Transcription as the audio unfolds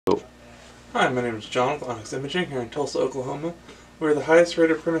Hi, my name is John with Onyx Imaging here in Tulsa, Oklahoma. We're the highest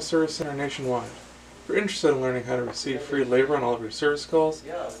rated printer service center nationwide. If you're interested in learning how to receive free labor on all of your service calls,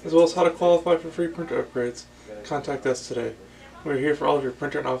 as well as how to qualify for free printer upgrades, contact us today. We're here for all of your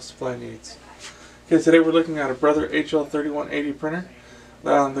printer and office supply needs. Okay, today we're looking at a Brother HL-3180 printer.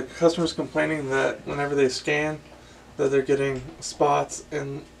 The customer's complaining that whenever they scan, that they're getting spots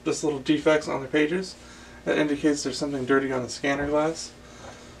and just little defects on their pages. That indicates there's something dirty on the scanner glass.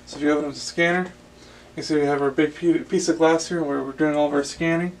 So if you open up the scanner, you see we have our big piece of glass here where we're doing all of our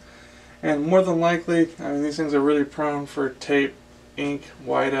scanning. And more than likely, these things are really prone for tape, ink,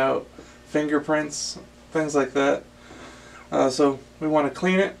 whiteout, fingerprints, things like that. So we want to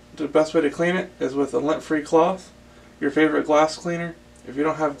clean it. The best way to clean it is with a lint-free cloth, your favorite glass cleaner. If you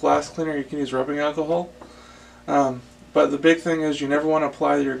don't have glass cleaner, you can use rubbing alcohol. But the big thing is you never want to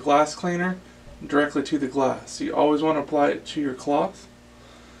apply your glass cleaner directly to the glass. You always want to apply it to your cloth.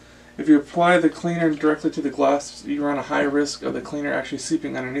 If you apply the cleaner directly to the glass, you run a high risk of the cleaner actually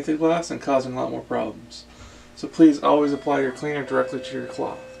seeping underneath the glass and causing a lot more problems. So please always apply your cleaner directly to your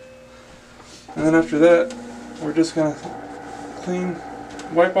cloth. And then after that, we're just going to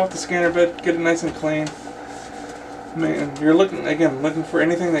wipe off the scanner bed, get it nice and clean. And you're looking for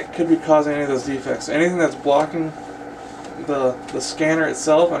anything that could be causing any of those defects. Anything that's blocking the scanner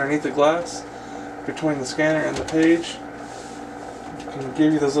itself underneath the glass, between the scanner and the page, can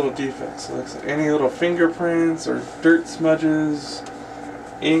give you those little defects. So like any little fingerprints or dirt smudges,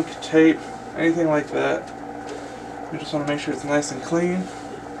 ink, tape, anything like that. You just want to make sure it's nice and clean.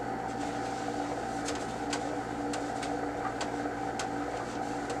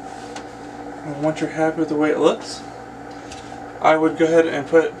 And once you're happy with the way it looks, I would go ahead and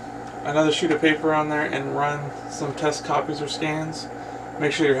put another sheet of paper on there and run some test copies or scans.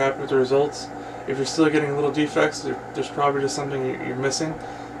 Make sure you're happy with the results. If you're still getting little defects, there's probably just something you're missing.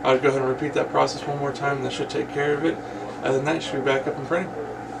 I would go ahead and repeat that process one more time and that should take care of it. Other than that, you should be back up and printing.